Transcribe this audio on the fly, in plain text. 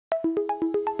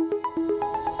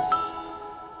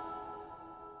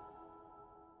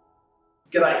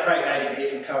G'day, Craig Hagan here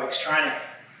from Coex Training.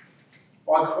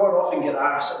 I quite often get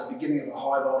asked at the beginning of a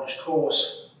high voltage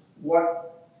course,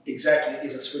 what exactly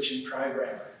is a switching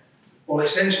program? Well,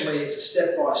 essentially it's a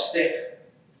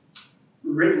step-by-step,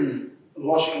 written,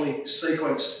 logically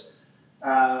sequenced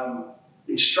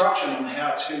instruction on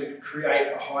how to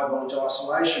create a high voltage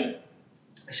isolation.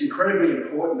 It's incredibly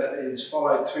important that it is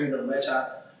followed to the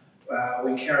letter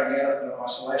when carrying out an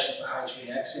isolation for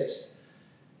HV access.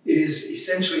 It is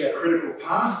essentially a critical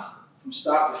path from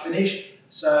start to finish,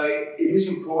 so it is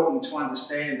important to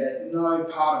understand that no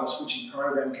part of a switching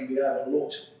program can be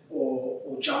overlooked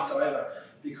or jumped over,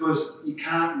 because you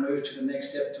can't move to the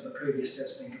next step till the previous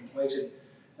step's been completed.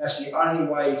 That's the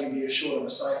only way you can be assured of a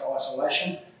safe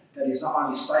isolation that is not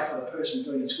only safe for the person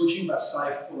doing the switching, but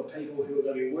safe for the people who are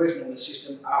going to be working on the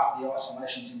system after the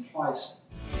isolation's in place.